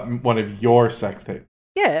 I thought one of your sex tapes.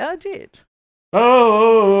 Yeah, I did.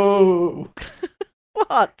 Oh!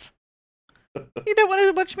 What? You don't want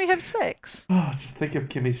to watch me have sex? Oh, just think of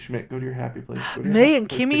Kimmy Schmidt. Go to your happy place. Me and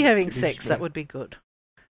Kimmy having sex, Schmidt. That would be good.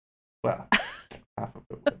 Well, half of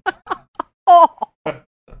it would. Oh!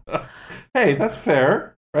 Hey, that's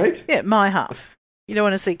fair, right? Yeah, my half. You don't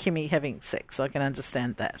want to see Kimmy having sex. I can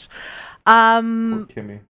understand that. Poor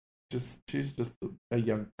Kimmy. She's just a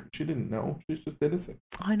young. She didn't know. She's just innocent.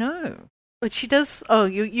 I know, but she does. Oh,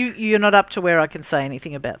 you're not up to where I can say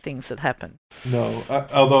anything about things that happen. No,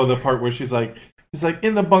 although the part where she's like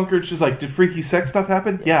in the bunker. She's like, did freaky sex stuff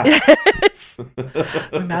happen? Yeah. Yes.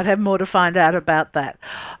 We might have more to find out about that.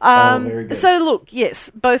 Very good. So look, yes,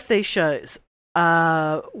 both these shows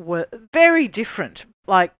were very different.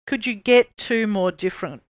 Like, could you get two more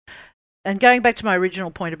different? And going back to my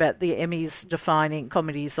original point about the Emmys defining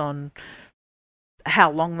comedies on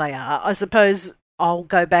how long they are, I suppose I'll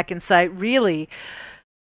go back and say, really,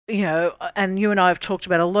 and you and I have talked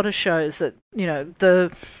about a lot of shows that,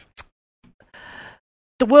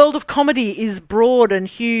 the world of comedy is broad and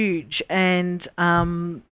huge, and,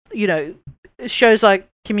 shows like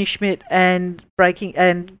Kimmy Schmidt and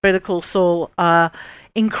Better Call Saul are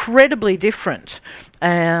incredibly different.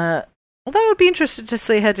 Although I'd be interested to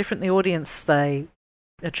see how different the audience they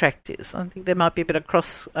attract is. I think there might be a bit of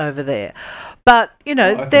crossover there. But,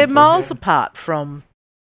 they're miles apart from,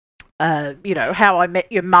 How I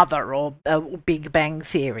Met Your Mother or Big Bang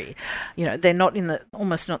Theory. They're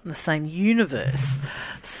almost not in the same universe.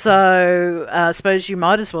 So I suppose you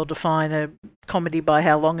might as well define a comedy by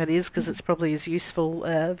how long it is, because it's probably as useful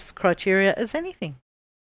as criteria as anything.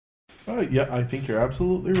 Yeah, I think you're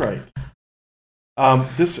absolutely right.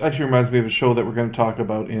 This actually reminds me of a show that we're going to talk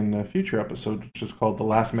about in a future episode, which is called The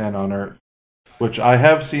Last Man on Earth. which I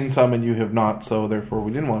have seen some and you have not, so therefore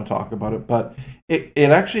we didn't want to talk about it. But it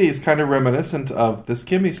actually is kind of reminiscent of this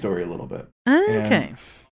Kimmy story a little bit. Okay. And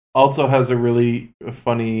also has a really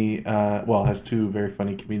funny, has two very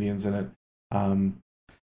funny comedians in it,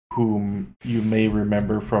 whom you may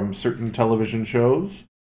remember from certain television shows.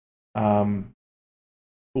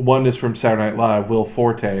 One is from Saturday Night Live, Will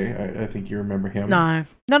Forte. I think you remember him. No,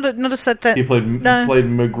 not a Saturday. He played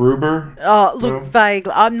MacGruber. Oh, look,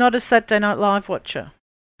 vaguely. I'm not a Saturday Night Live watcher.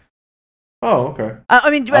 Oh, okay. I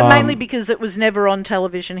mean, mainly because it was never on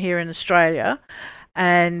television here in Australia,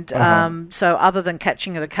 and so other than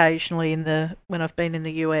catching it occasionally when I've been in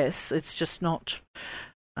the US, it's just not.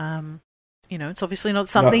 It's obviously not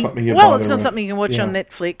something. It's not something you can watch on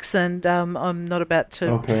Netflix, and I'm not about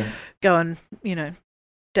to go and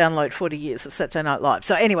download 40 years of Saturday Night Live.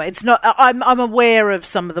 So anyway, it's not. I'm aware of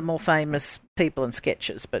some of the more famous people and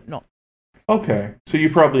sketches, but not. Okay, so you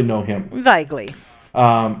probably know him vaguely.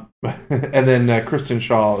 And then Kristen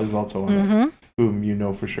Shaw is also on it, whom you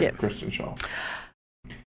know for sure. Yep. Kristen Shaw.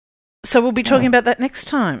 So we'll be talking about that next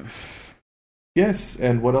time. Yes,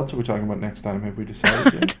 and what else are we talking about next time? Have we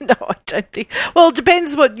decided yet? No, I don't think. Well, it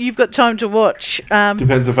depends what you've got time to watch.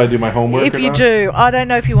 Depends if I do my homework if or you not. do. I don't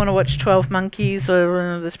know if you want to watch 12 Monkeys,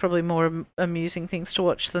 or there's probably more amusing things to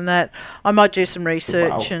watch than that. I might do some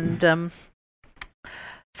research and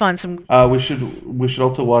find some... We should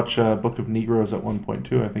also watch Book of Negroes at one point,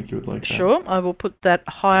 too. I think you would like that. Sure, I will put that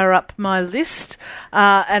higher up my list.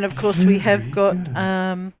 And, of course, we have got...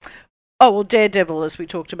 Daredevil, as we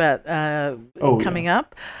talked about, coming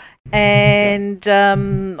up. And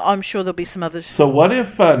I'm sure there'll be some others. So what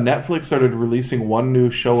if Netflix started releasing one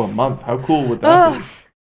new show a month? How cool would that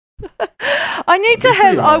be?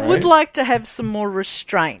 I would like to have some more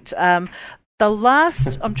restraint. I'm trying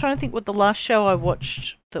to think what the last show I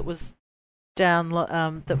watched that was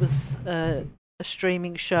a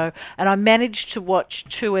streaming show, and I managed to watch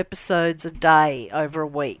 2 episodes a day over a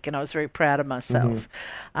week, and I was very proud of myself.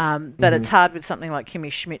 But it's hard with something like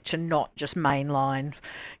Kimmy Schmidt to not just mainline.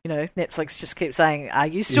 Netflix just keeps saying, "Are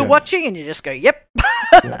you still watching?" And you just go, "Yep."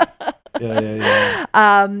 Yeah.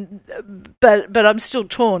 But I'm still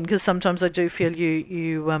torn because sometimes I do feel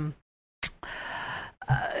you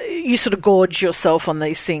sort of gorge yourself on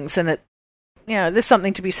these things, and there's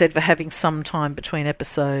something to be said for having some time between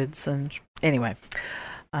episodes. And anyway,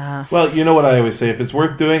 well, you know what I always say: if it's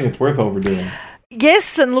worth doing, it's worth overdoing.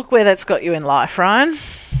 Yes, and look where that's got you in life, Ryan.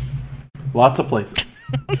 Lots of places.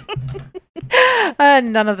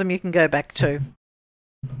 And none of them you can go back to.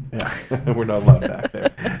 Yeah, we're not allowed back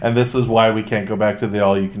there. And this is why we can't go back to the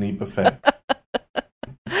all-you-can-eat buffet.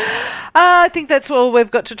 I think that's all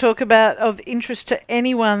we've got to talk about of interest to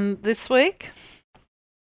anyone this week.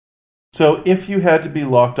 So if you had to be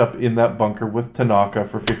locked up in that bunker with Tanaka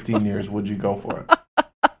for 15 years, would you go for it?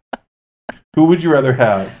 Who would you rather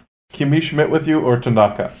have? Kimmy Schmidt with you or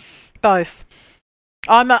Tanaka? Both.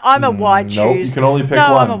 I'm a wide choose. No, you can only pick one.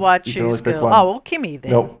 No, I'm a wide choose girl. Oh, well, Kimmy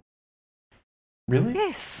then. Nope. Really?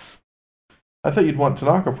 Yes. I thought you'd want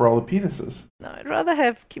Tanaka for all the penises. No, I'd rather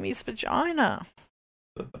have Kimmy's vagina.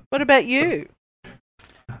 What about you?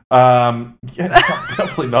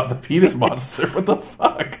 Definitely not the penis monster. What the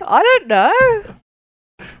fuck? I don't know.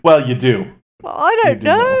 Well, you do. Well, I don't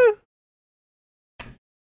know.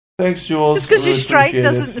 Thanks, Jules. Just because you're straight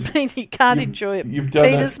doesn't mean you can't enjoy it. You've done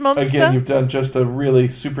penis monster. Again, you've done just a really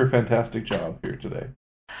super fantastic job here today.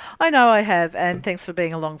 I know I have, and thanks for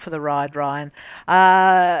being along for the ride, Ryan.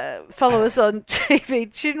 Follow us on TV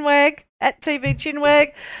Chinwag, at TV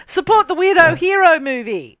Chinwag. Support the Weirdo Hero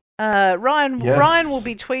movie. Ryan will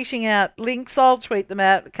be tweeting out links. I'll tweet them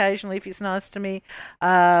out occasionally if he's nice to me.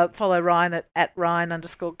 Follow Ryan at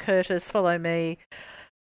Ryan_Curtis. Follow me.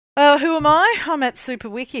 Who am I? I'm at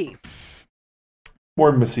SuperWiki.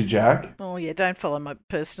 Or Missy Jack. Oh, yeah, don't follow my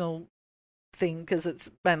personal thing because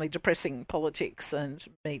it's mainly depressing politics and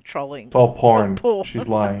me trolling. It's all porn. She's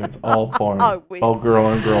lying. It's all porn. All girl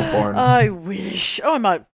on girl porn. I wish. Oh, I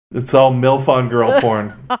might. It's all MILF on girl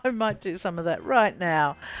porn. I might do some of that right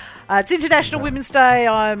now. It's International Women's Day.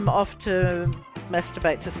 I'm off to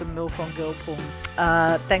masturbate to some MILF on girl porn.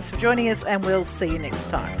 Thanks for joining us, and we'll see you next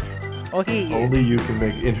time. Or hear you. Only you can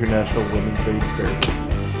make International Women's Day bearable.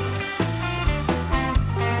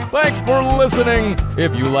 Thanks for listening.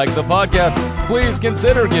 If you like the podcast, please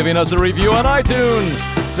consider giving us a review on iTunes.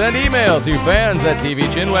 Send email to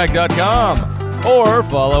fans@tvchinwag.com or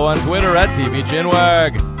follow on Twitter at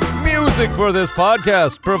tvchinwag. Music for this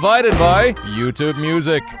podcast provided by YouTube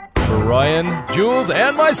Music. For Ryan, Jules,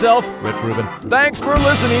 and myself, Rich Rubin. Thanks for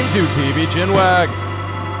listening to TV Chinwag.